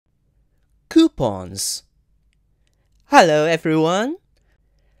coupons. Hello everyone.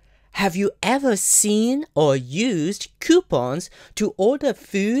 Have you ever seen or used coupons to order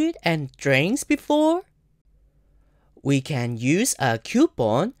food and drinks before? We can use a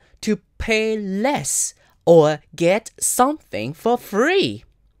coupon to pay less or get something for free.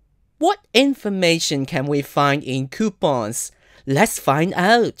 What information can we find in coupons? Let's find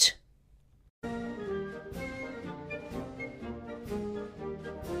out.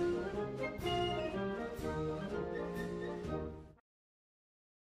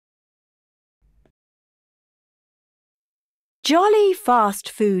 Jolly fast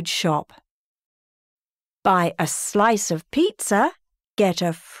food shop. Buy a slice of pizza, get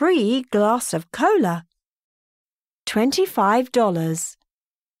a free glass of cola. $25.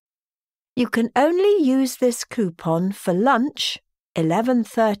 You can only use this coupon for lunch,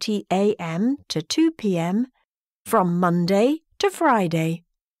 11:30 a.m. to 2 p.m. from Monday to Friday.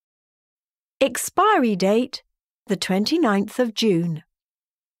 Expiry date, the 29th of June.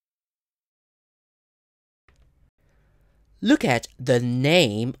 Look at the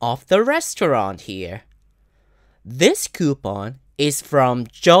name of the restaurant here. This coupon is from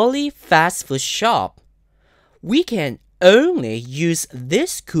Jolly Fast Food Shop. We can only use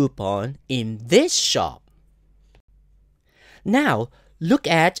this coupon in this shop. Now, look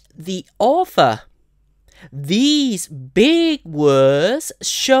at the offer. These big words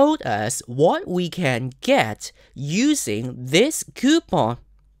showed us what we can get using this coupon.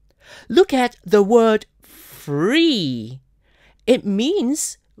 Look at the word free. It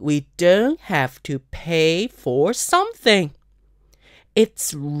means we don't have to pay for something.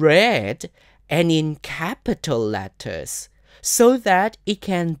 It's red and in capital letters so that it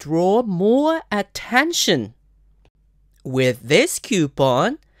can draw more attention. With this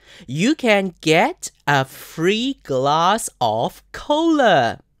coupon, you can get a free glass of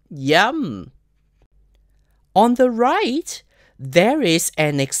cola. Yum! On the right, there is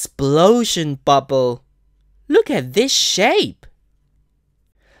an explosion bubble. Look at this shape.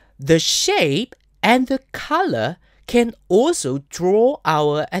 The shape and the color can also draw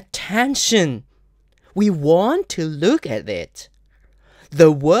our attention. We want to look at it.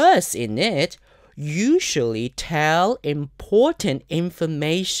 The words in it usually tell important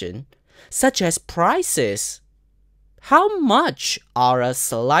information, such as prices. How much are a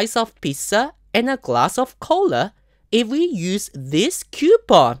slice of pizza and a glass of cola if we use this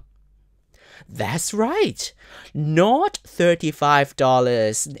coupon? That's right, not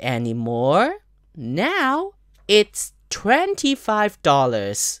 $35 anymore. Now it's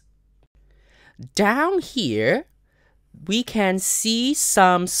 $25. Down here, we can see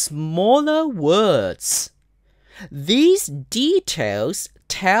some smaller words. These details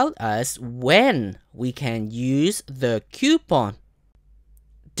tell us when we can use the coupon.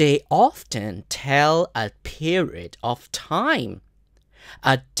 They often tell a period of time,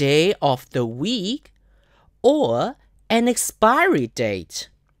 a day of the week, or an expiry date.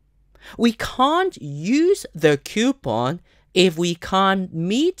 We can't use the coupon if we can't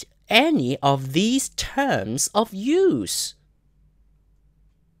meet any of these terms of use.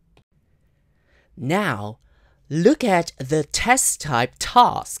 Now, look at the test type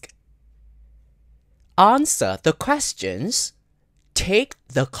task. Answer the questions. Tick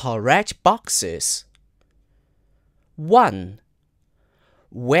the correct boxes. 1.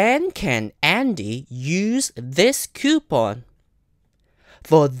 When can Andy use this coupon?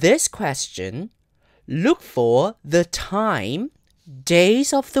 For this question, look for the time,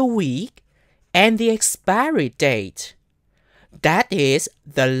 days of the week, and the expiry date. That is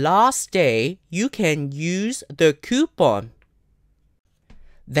the last day you can use the coupon.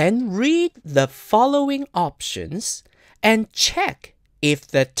 Then read the following options and check if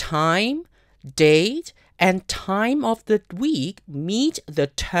the time, date, and time of the week meet the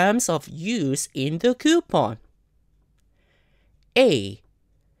terms of use in the coupon. A.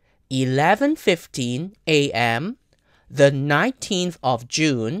 11:15 a.m. the 19th of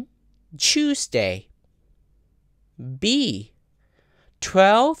June, Tuesday. B.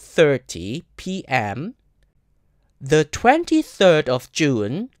 12:30 p.m. the 23rd of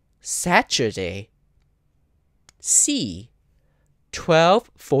June, Saturday. C.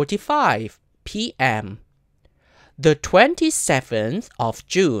 12:45 p.m. the 27th of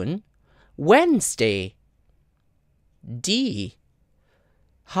June, Wednesday. D.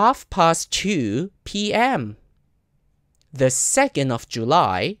 2:30 p.m. the 2nd of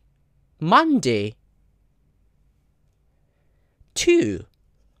July, Monday. 2.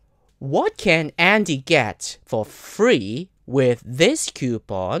 What can Andy get for free with this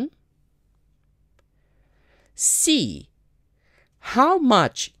coupon? C. How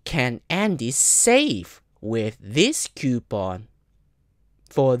much can Andy save with this coupon?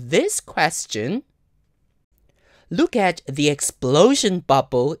 For this question, look at the explosion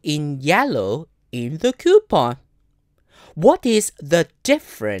bubble in yellow in the coupon. What is the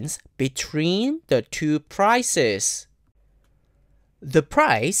difference between the two prices? The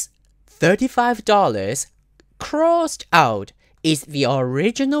price, $35, crossed out is the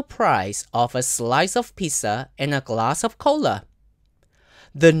original price of a slice of pizza and a glass of cola.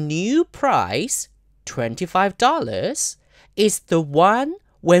 The new price, $25, is the one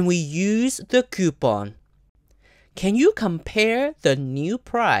when we use the coupon. Can you compare the new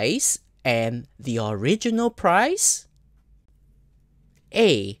price and the original price?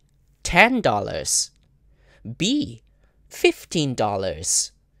 A. $10. B.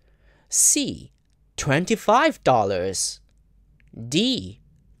 $15. C. $25. D.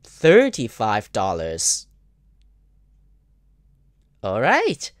 $35.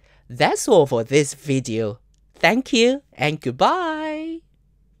 Alright, that's all for this video. Thank you and goodbye.